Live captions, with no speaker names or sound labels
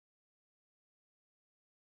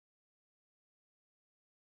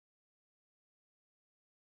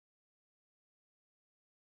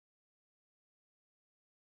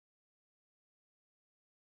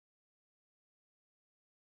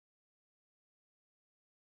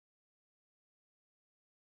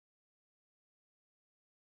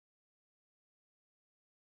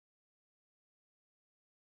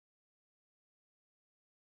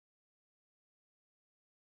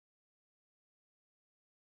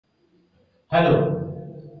Hello,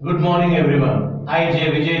 good morning everyone. I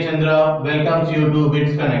J Vijay Chandra welcomes you to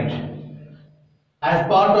WITS Connect. As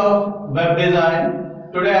part of web design,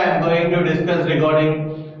 today I am going to discuss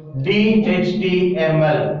regarding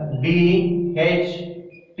Dhtml.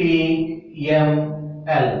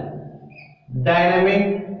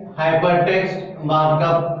 Dynamic Hypertext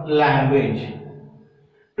Markup Language.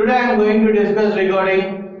 Today I am going to discuss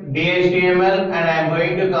regarding Dhtml and I am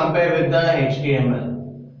going to compare with the HTML.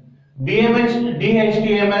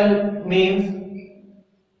 Dhtml means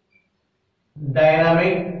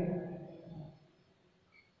Dynamic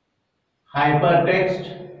Hypertext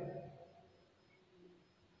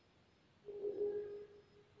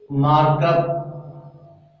Markup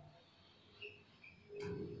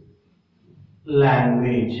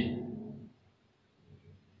Language.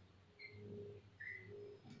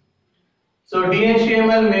 So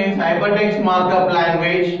Dhtml means Hypertext Markup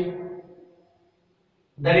Language,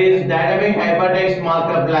 that is Dynamic Hypertext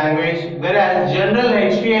Markup Language, whereas general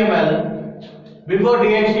HTML, before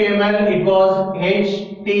Dhtml it was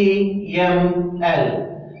HTML.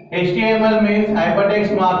 HTML means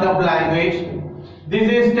Hypertext Markup Language.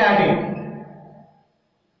 This is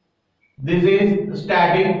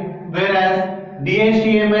static, whereas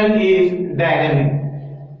Dhtml is dynamic.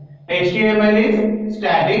 HTML is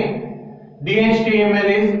static, Dhtml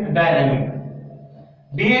is dynamic.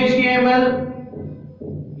 Dhtml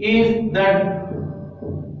is the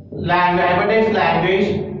hypertext language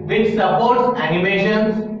which supports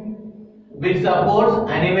animations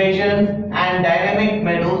and dynamic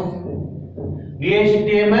menus.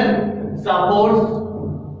 Dhtml supports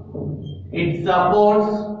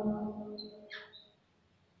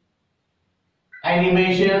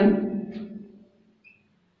animations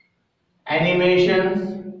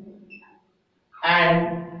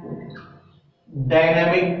and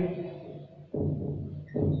dynamic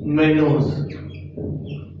menus.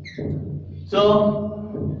 So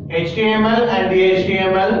HTML and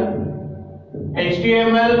Dhtml.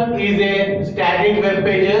 HTML is a static web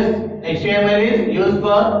pages. HTML is used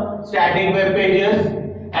for static web pages,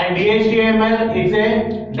 and Dhtml is a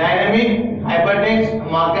dynamic hypertext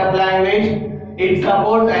markup language. It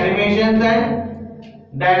supports animations and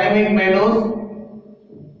dynamic menus.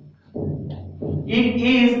 It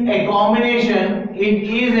is a combination. It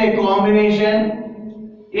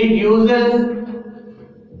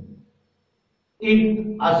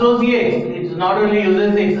associates, it's not only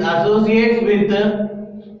uses, it associates with the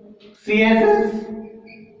CSS,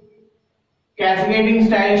 cascading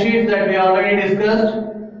style sheets that we already discussed.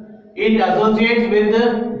 It associates with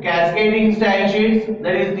the cascading style sheets,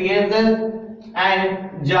 that is CSS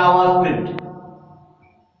and JavaScript.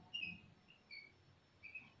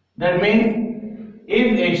 That means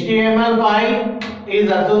if HTML file is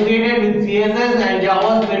associated with CSS and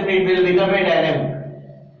JavaScript, it will become a dynamic.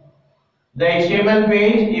 The HTML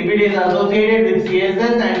page, if it is associated with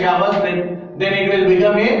CSS and JavaScript, then it will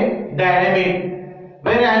become a dynamic.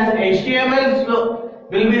 Whereas HTML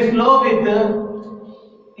will be slow with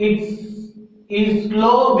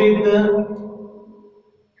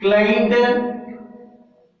client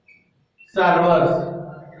servers.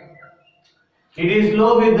 It is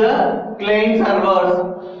slow with the client servers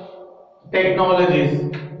technologies,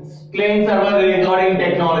 client server recording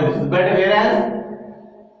technologies. But whereas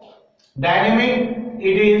dynamic,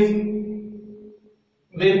 it is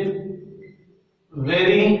with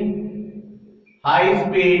very high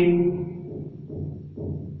speed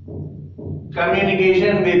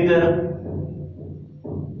communication with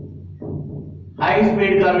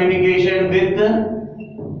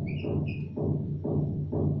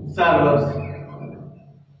servers.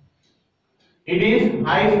 It is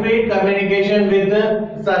high speed communication with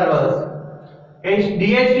the servers.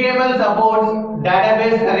 Dhtml supports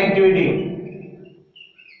database connectivity.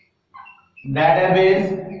 That means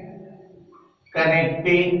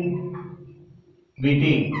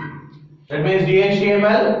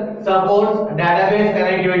Dhtml supports database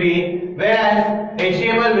connectivity, whereas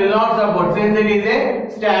HTML will not support. Since it is a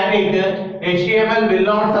static, HTML will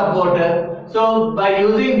not support. So by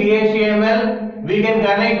using Dhtml, we can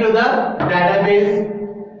connect to the database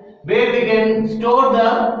where we can store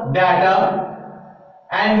the data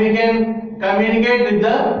and we can communicate with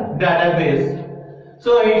the database.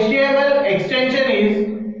 So HTML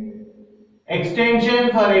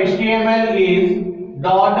extension for HTML is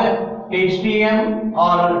 .htm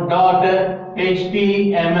or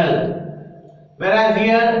 .html, whereas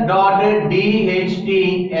here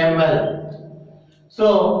 .dhtml. So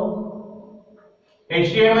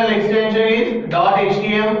HTML extension is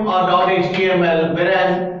 .htm or .html,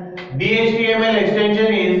 whereas DHTML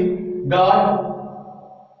extension is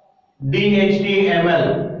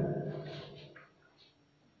DHTML.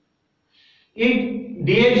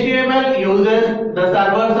 DHTML uses the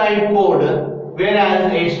server-side code,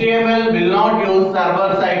 whereas HTML will not use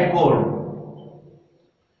server-side code.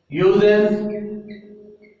 Uses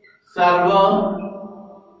server-side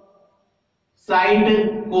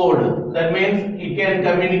code. That means it can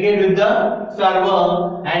communicate with the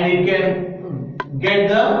server and it can get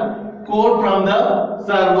the code from the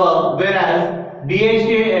server, whereas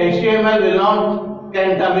HTML will not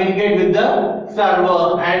can communicate with the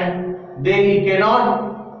server and they cannot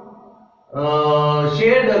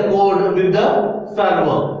share the code with the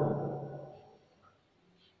server.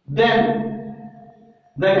 Then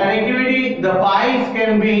the connectivity, the files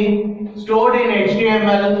can be stored in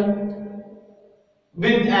HTML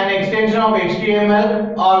with an extension of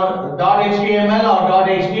HTML or .html or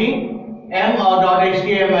 .htm or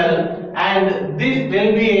 .html, and this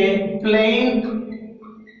will be a plain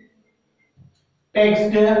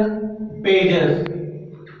text pages.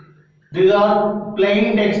 These are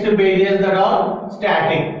plain text pages that are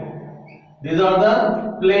static. These are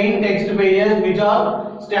the plain text pages which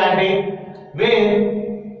are static, where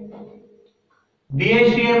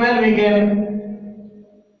DHTML we can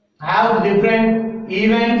have different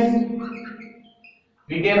events,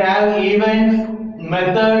 we can have events,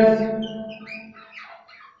 methods,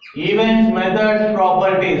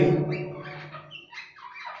 properties,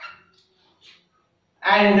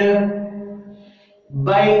 and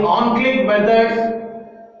by on-click methods,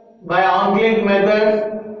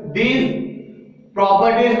 these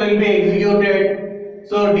properties will be executed.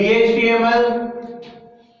 So DHTML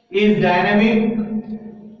is dynamic.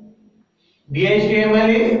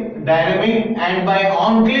 And by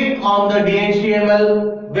on-click on the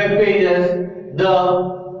DHTML web pages, the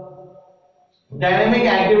dynamic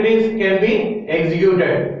activities can be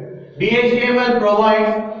executed. DHTML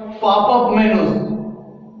provides pop-up menus.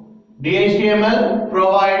 DHTML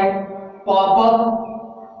provides pop-up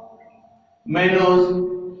menus,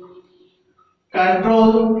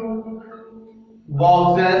 control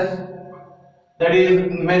boxes, that is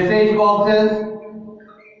message boxes,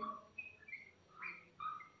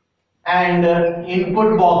 and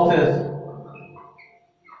input boxes,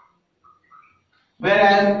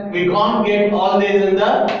 whereas we can't get all these in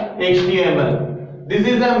the HTML. This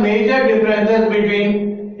is the major differences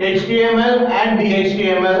between HTML and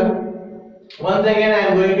DHTML. Once again I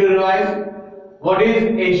am going to revise what is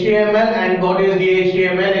HTML and what is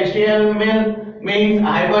DHTML. HTML means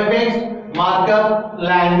Hypertext Markup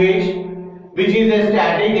Language, which is a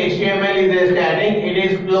static. HTML is a static, it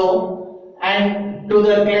is flow, and to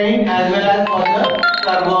the client as well as for the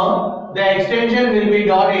server, the extension will be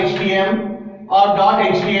 .htm or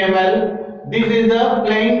 .html. This is the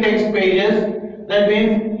plain text pages. That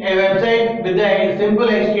means a website with a simple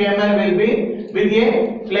HTML will be with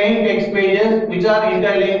a plain text pages which are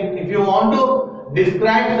interlinked. If you want to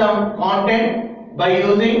describe some content by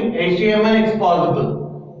using HTML, it's possible.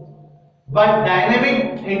 But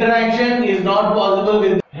dynamic interaction is not possible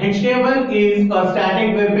with HTML is for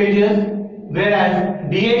static web pages, whereas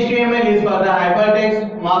DHTML is for the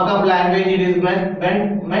hypertext markup language. It is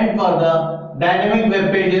meant for the dynamic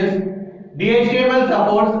web pages. DHTML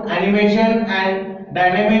supports animation and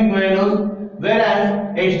dynamic menus, whereas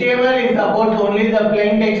HTML supports only the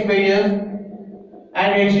plain text pages,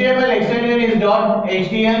 and HTML extension is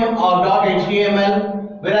 .htm or .html,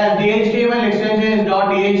 whereas DHTML extension is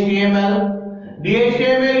 .dhtml.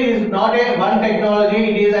 DHTML is not a one technology,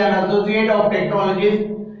 it is an associate of technologies.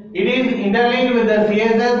 It is interlinked with the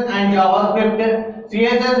CSS and JavaScript.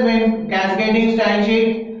 CSS means cascading style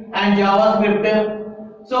sheet and JavaScript.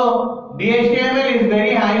 So DHTML is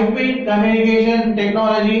very high speed communication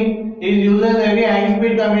technology. It uses very high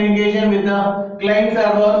speed communication with the client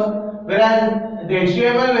servers, whereas the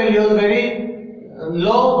HTML will use very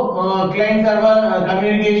low client server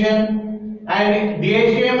communication, and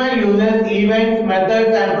DHTML uses events,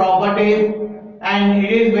 methods and properties, and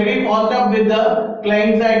it is very fast up with the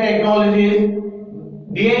client side technologies.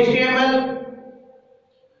 DHTML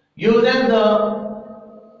uses the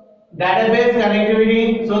database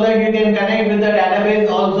connectivity so that you can connect with the database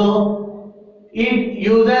also. It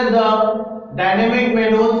uses the dynamic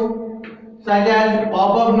menus such as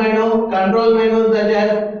pop-up menu, control menus such as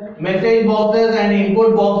message boxes and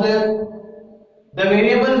input boxes. The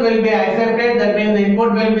variables will be accepted, that means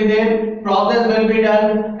input will be there, process will be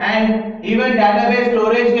done, and even database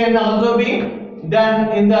storage can also be done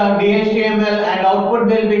in the DHTML, and output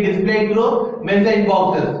will be displayed through message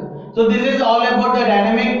boxes. So this is all about the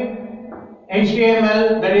dynamic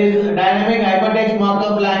HTML, that is Dynamic Hypertext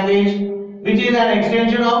Markup Language, which is an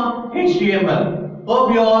extension of HTML.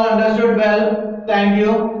 Hope you all understood well. Thank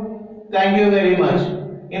you. Thank you very much.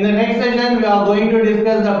 In the next session, we are going to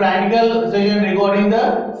discuss the practical session regarding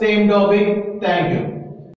the same topic. Thank you.